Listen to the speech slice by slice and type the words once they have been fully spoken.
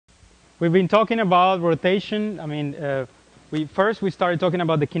We've been talking about rotation. I mean, we started talking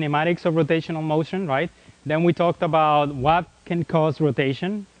about the kinematics of rotational motion, right? Then we talked about what can cause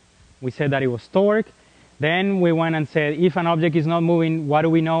rotation. We said that it was torque. Then we went and said, if an object is not moving, what do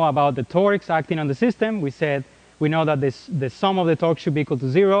we know about the torques acting on the system? We said we know that the sum of the torque should be equal to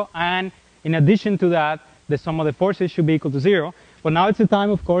 0, and in addition to that, the sum of the forces should be equal to 0. But now it's the time,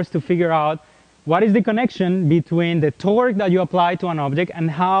 of course, to figure out what is the connection between the torque that you apply to an object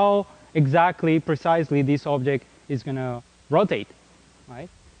and how exactly, precisely, this object is going to rotate, right?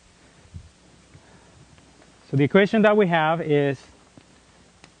 So the equation that we have is,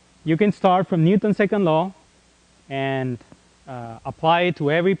 you can start from Newton's second law and apply it to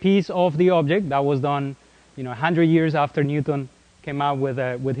every piece of the object. That was done, 100 years after Newton came out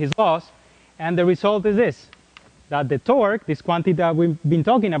with his laws. And the result is this, that the torque, this quantity that we've been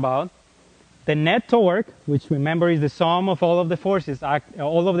talking about, the net torque, which remember is the sum of all of the forces,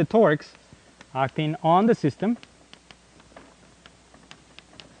 all of the torques acting on the system,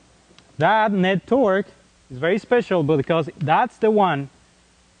 that net torque is very special because that's the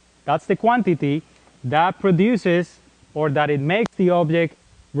quantity that produces, or that it makes the object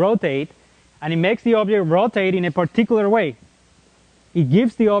rotate, and it makes the object rotate in a particular way. It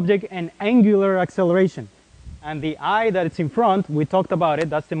gives the object an angular acceleration. And the I that it's in front, we talked about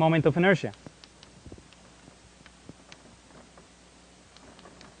it, that's the moment of inertia.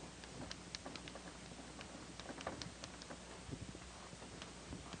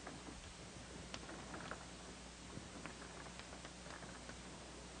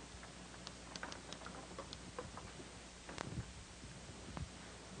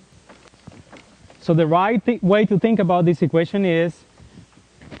 So the right way to think about this equation is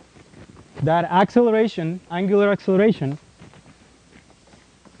that acceleration, angular acceleration,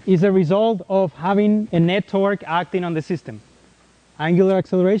 is a result of having a net torque acting on the system. Angular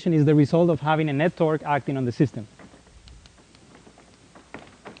acceleration is the result of having a net torque acting on the system.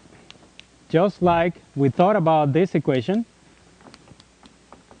 Just like we thought about this equation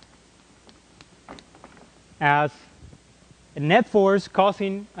as a net force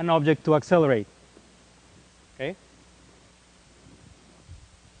causing an object to accelerate. Okay?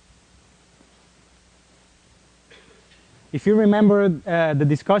 If you remember the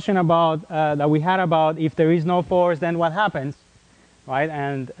discussion about that we had about if there is no force, then what happens, right?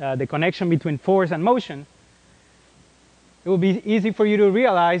 And the connection between force and motion, it will be easy for you to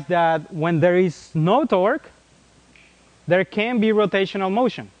realize that when there is no torque, there can be rotational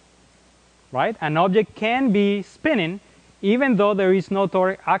motion, right? An object can be spinning even though there is no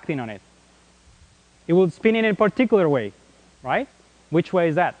torque acting on it. It will spin in a particular way, right? Which way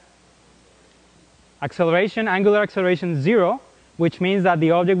is that? Acceleration, angular acceleration 0, which means that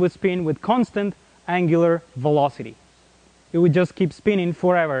the object would spin with constant angular velocity. It would just keep spinning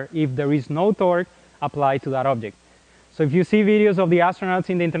forever if there is no torque applied to that object. So if you see videos of the astronauts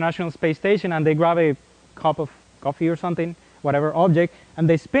in the International Space Station and they grab a cup of coffee or something, whatever object, and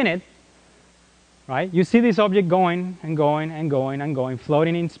they spin it, right? You see this object going and going and going and going,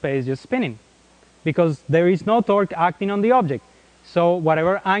 floating in space, just spinning, because there is no torque acting on the object. So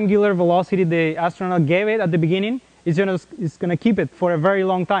whatever angular velocity the astronaut gave it at the beginning, it's going to keep it for a very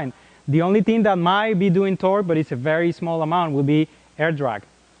long time. The only thing that might be doing torque, but it's a very small amount, will be air drag,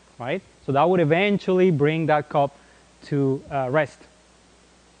 right? So that would eventually bring that cup to rest,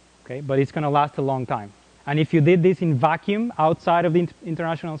 okay? But it's going to last a long time. And if you did this in vacuum outside of the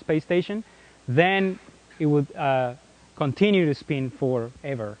International Space Station, then it would continue to spin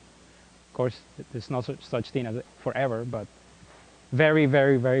forever. Of course, there's no such thing as forever, but very,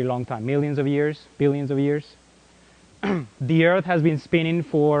 very, very long time. Millions of years, billions of years. The Earth has been spinning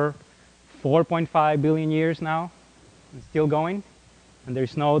for 4.5 billion years now. It's still going. And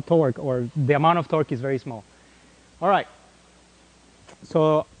there's no torque, or the amount of torque is very small. All right.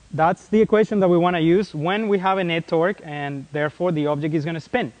 So that's the equation that we want to use when we have a net torque, and therefore the object is going to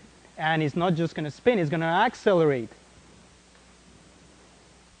spin. And it's not just going to spin, it's going to accelerate.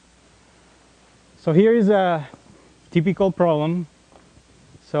 So here is a typical problem.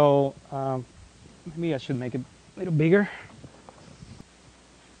 So maybe I should make it a little bigger.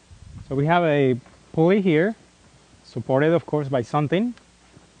 So we have a pulley here, supported of course by something.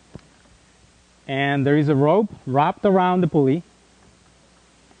 And there is a rope wrapped around the pulley.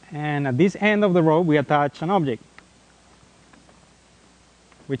 And at this end of the rope we attach an object,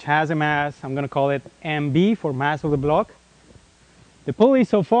 which has a mass. I'm going to call it mb for mass of the block. The pulley,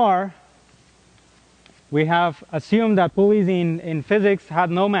 so far, we have assumed that pulleys in physics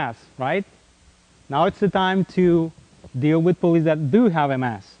had no mass, right? Now it's the time to deal with pulleys that do have a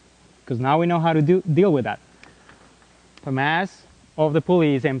mass, because now we know how to deal with that. The mass of the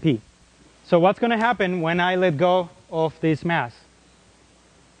pulley is mp. So what's going to happen when I let go of this mass?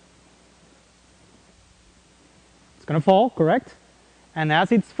 It's going to fall, correct? And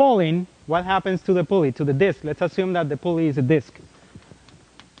as it's falling, what happens to the pulley, to the disc? Let's assume that the pulley is a disc.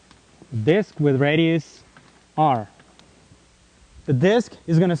 Disc with radius r. The disc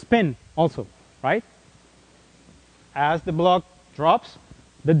is going to spin also, right? As the block drops,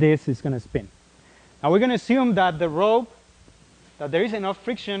 the disc is going to spin. Now we're going to assume that the rope, that there is enough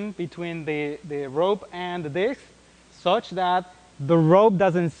friction between the rope and the disc such that the rope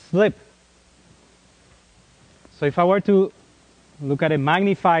doesn't slip. So if I were to look at a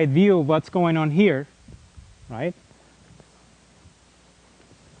magnified view of what's going on here, right?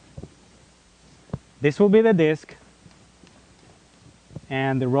 This will be the disc,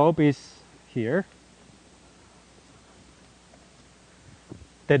 and the rope is here.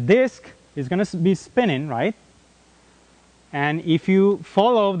 The disc is going to be spinning, right? And if you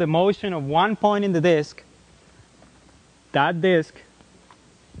follow the motion of one point in the disc, that disc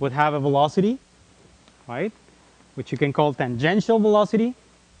would have a velocity, right? Which you can call tangential velocity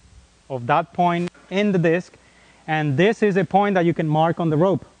of that point in the disc. And this is a point that you can mark on the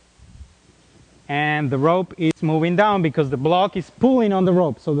rope. And the rope is moving down because the block is pulling on the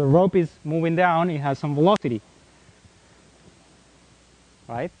rope. So the rope is moving down, it has some velocity,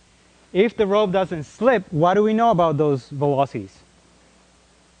 right? If the rope doesn't slip, what do we know about those velocities?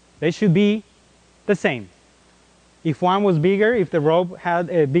 They should be the same. If one was bigger, if the rope had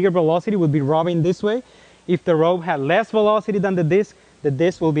a bigger velocity, it would be rubbing this way. If the rope had less velocity than the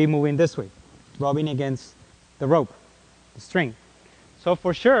disc will be moving this way, rubbing against the rope, the string. So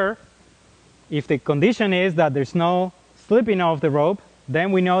for sure, if the condition is that there's no slipping of the rope,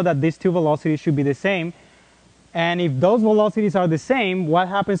 then we know that these two velocities should be the same. And if those velocities are the same, what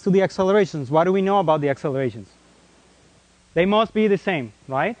happens to the accelerations? What do we know about the accelerations? They must be the same,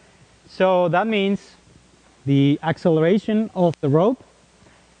 right? So that means the acceleration of the rope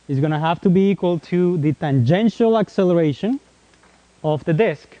is going to have to be equal to the tangential acceleration of the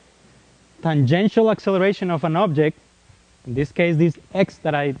disc. Tangential acceleration of an object, in this case this x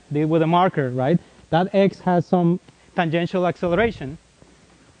that I did with a marker, right? That x has some tangential acceleration.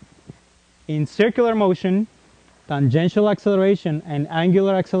 In circular motion, tangential acceleration and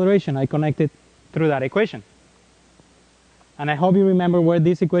angular acceleration I connected through that equation. And I hope you remember where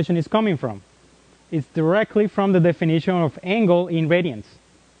this equation is coming from. It's directly from the definition of angle in radians.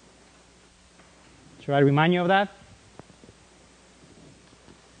 Should I remind you of that?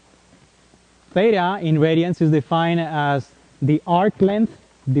 Theta in radians is defined as the arc length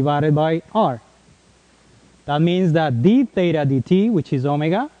divided by r. That means that d theta dt, which is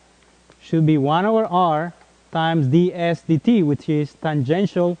omega, should be 1 over r times ds dt, which is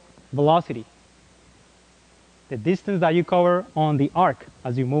tangential velocity. The distance that you cover on the arc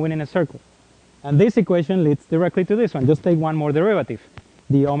as you're moving in a circle. And this equation leads directly to this one. Just take one more derivative.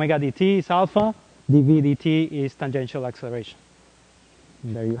 The omega dt is alpha, dv dt is tangential acceleration.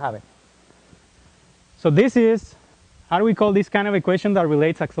 And there you have it. So this is, how do we call this kind of equation that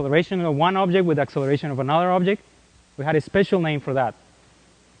relates acceleration of one object with acceleration of another object? We had a special name for that.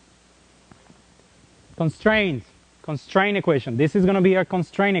 Constraint equation. This is going to be a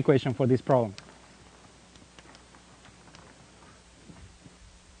constraint equation for this problem.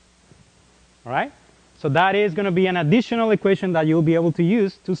 All right? So that is going to be an additional equation that you'll be able to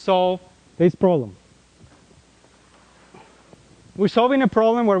use to solve this problem. We're solving a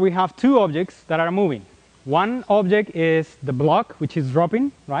problem where we have two objects that are moving. One object is the block, which is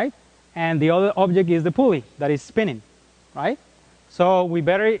dropping, right? And the other object is the pulley that is spinning, right? So we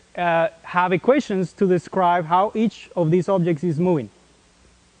better have equations to describe how each of these objects is moving.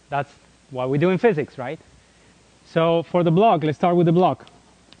 That's what we do in physics, right? So for the block, let's start with the block.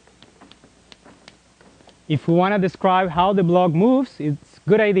 If we want to describe how the block moves, it's a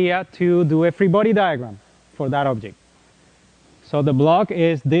good idea to do a free body diagram for that object. So the block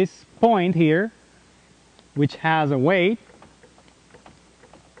is this point here, which has a weight,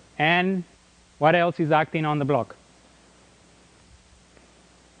 and what else is acting on the block?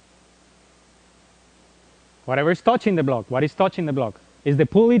 Whatever is touching the block. What is touching the block? Is the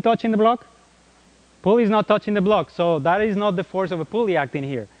pulley touching the block? Pulley is not touching the block, so that is not the force of a pulley acting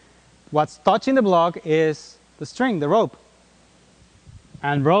here. What's touching the block is the string, the rope.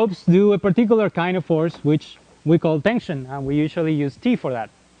 And ropes do a particular kind of force which we call tension, and we usually use T for that.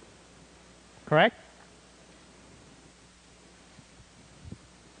 Correct?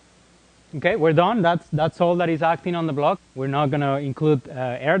 Okay, we're done. That's all that is acting on the block. We're not going to include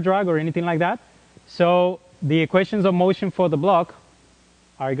air drag or anything like that. So the equations of motion for the block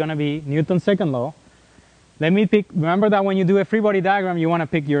are going to be Newton's second law. Let me pick, remember that when you do a free body diagram, you want to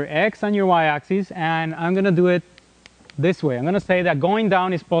pick your x and your y axis, and I'm going to do it this way. I'm going to say that going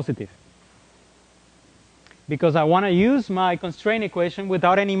down is positive, because I want to use my constraint equation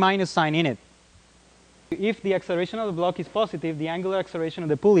without any minus sign in it. If the acceleration of the block is positive, the angular acceleration of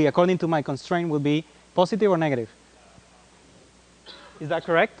the pulley, according to my constraint, will be positive or negative. Is that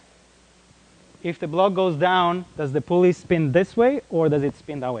correct? If the block goes down, does the pulley spin this way or does it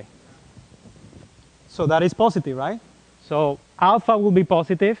spin that way? So that is positive, right? So alpha will be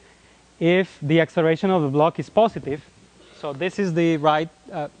positive if the acceleration of the block is positive. So this is the right,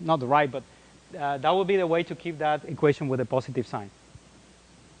 not the right, but that would be the way to keep that equation with a positive sign.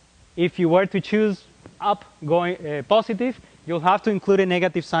 If you were to choose up going positive, you'll have to include a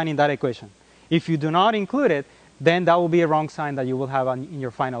negative sign in that equation. If you do not include it, then that will be a wrong sign that you will have in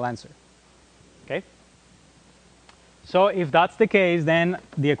your final answer. Okay? So if that's the case, then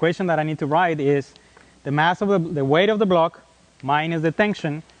the equation that I need to write is the mass of the weight of the block minus the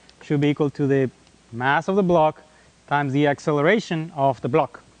tension should be equal to the mass of the block times the acceleration of the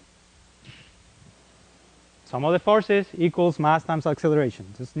block. Sum of the forces equals mass times acceleration.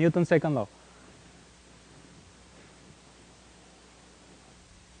 This is Newton's second law.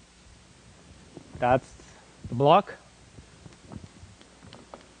 That's the block.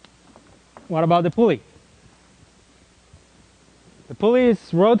 What about the pulley? The pulley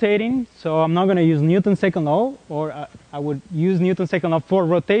is rotating, so I'm not going to use Newton's second law, or I would use Newton's second law for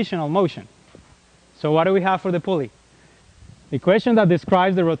rotational motion. So what do we have for the pulley? The equation that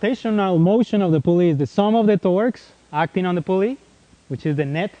describes the rotational motion of the pulley is the sum of the torques acting on the pulley, which is the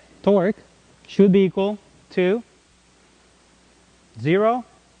net torque, should be equal to 0,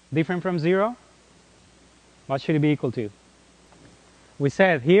 different from 0. What should it be equal to? We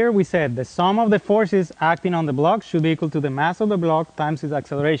said the sum of the forces acting on the block should be equal to the mass of the block times its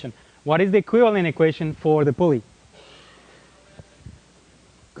acceleration. What is the equivalent equation for the pulley?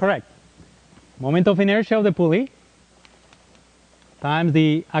 Correct. Moment of inertia of the pulley times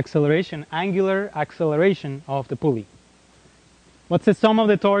the acceleration, angular acceleration of the pulley. What's the sum of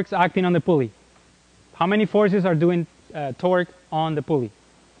the torques acting on the pulley? How many forces are doing torque on the pulley?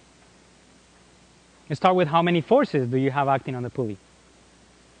 Let's start with how many forces do you have acting on the pulley?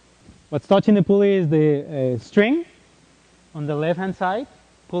 What's touching the pulley is the string on the left hand side,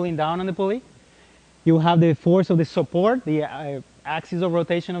 pulling down on the pulley. You have the force of the support, the axis of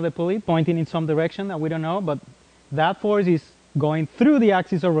rotation of the pulley, pointing in some direction that we don't know, but that force is going through the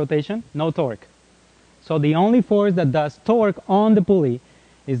axis of rotation, no torque. So the only force that does torque on the pulley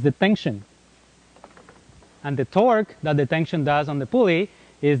is the tension. And the torque that the tension does on the pulley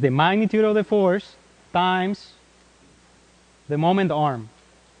is the magnitude of the force times the moment arm,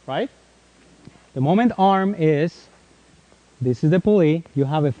 right? The moment arm is, this is the pulley, you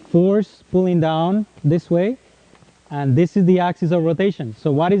have a force pulling down this way, and this is the axis of rotation.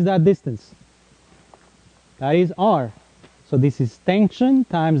 So what is that distance? That is r. So this is tension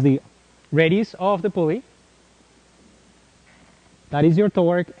times the radius of the pulley. That is your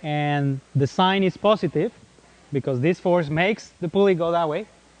torque, and the sign is positive because this force makes the pulley go that way.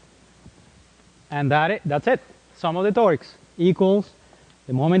 And that's it. Sum of the torques equals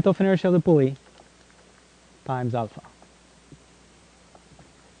the moment of inertia of the pulley times alpha.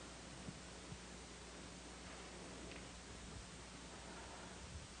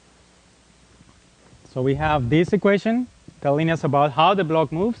 So we have this equation telling us about how the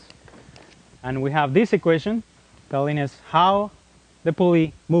block moves, and we have this equation telling us how the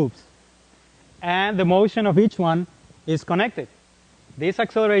pulley moves. And the motion of each one is connected. This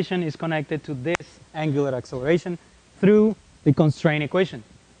acceleration is connected to this angular acceleration through the constraint equation.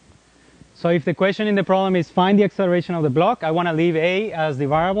 So if the question in the problem is find the acceleration of the block, I want to leave a as the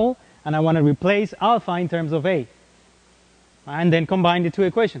variable, and I want to replace alpha in terms of a. And then combine the two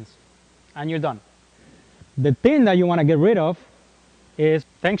equations, and you're done. The thing that you want to get rid of is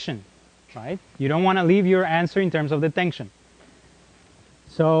tension, right? You don't want to leave your answer in terms of the tension.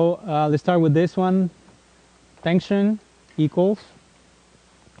 So let's start with this one. Tension equals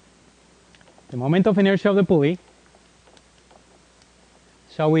the moment of inertia of the pulley.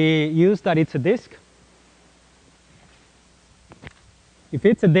 Shall we use that it's a disk? If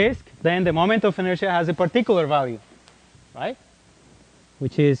it's a disk, then the moment of inertia has a particular value, right?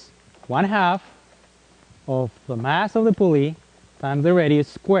 Which is 1/2 of the mass of the pulley times the radius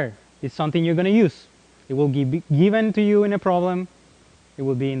squared. It's something you're going to use. It will be given to you in a problem. It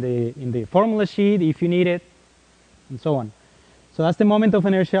will be in the formula sheet if you need it, and so on. So that's the moment of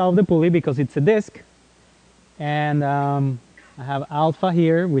inertia of the pulley because it's a disk. And I have alpha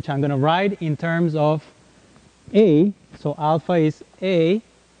here, which I'm going to write in terms of a. So alpha is a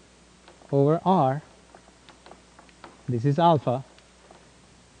over r. This is alpha.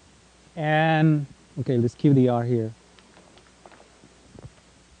 And, okay, let's keep the R here.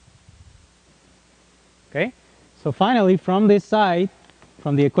 Okay, so finally from this side,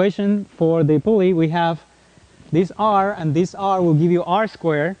 from the equation for the pulley, we have this R, and this R will give you R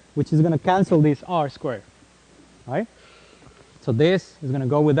squared, which is going to cancel this R squared, right? So this is going to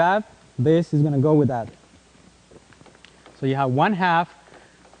go with that, this is going to go with that. So you have 1/2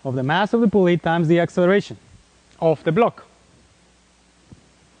 of the mass of the pulley times the acceleration of the block.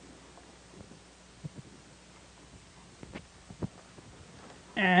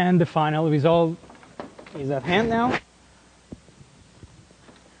 And the final result is at hand now.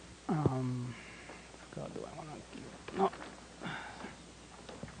 God, do I want to? No.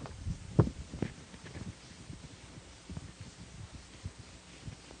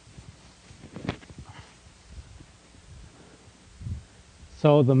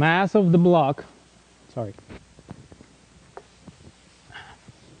 So the mass of the block, sorry,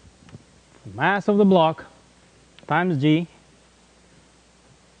 the mass of the block times G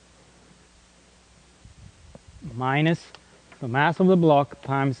minus the mass of the block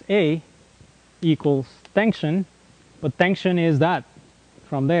times A equals tension, but tension is that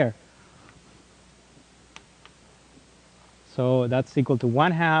from there. So that's equal to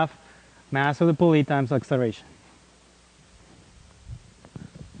 1/2 mass of the pulley times acceleration.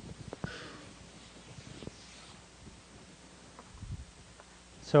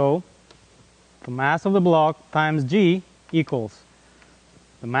 So the mass of the block times G equals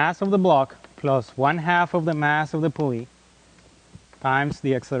the mass of the block plus 1/2 of the mass of the pulley times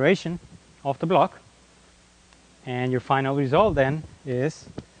the acceleration of the block. And your final result then is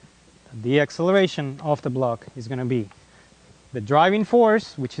the acceleration of the block is going to be the driving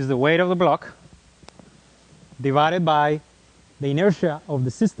force, which is the weight of the block, divided by the inertia of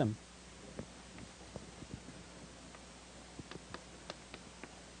the system.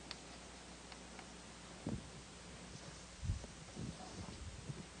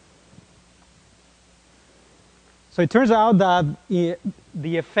 So it turns out that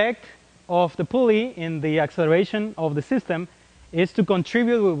the effect of the pulley in the acceleration of the system is to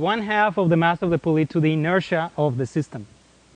contribute with 1/2 of the mass of the pulley to the inertia of the system.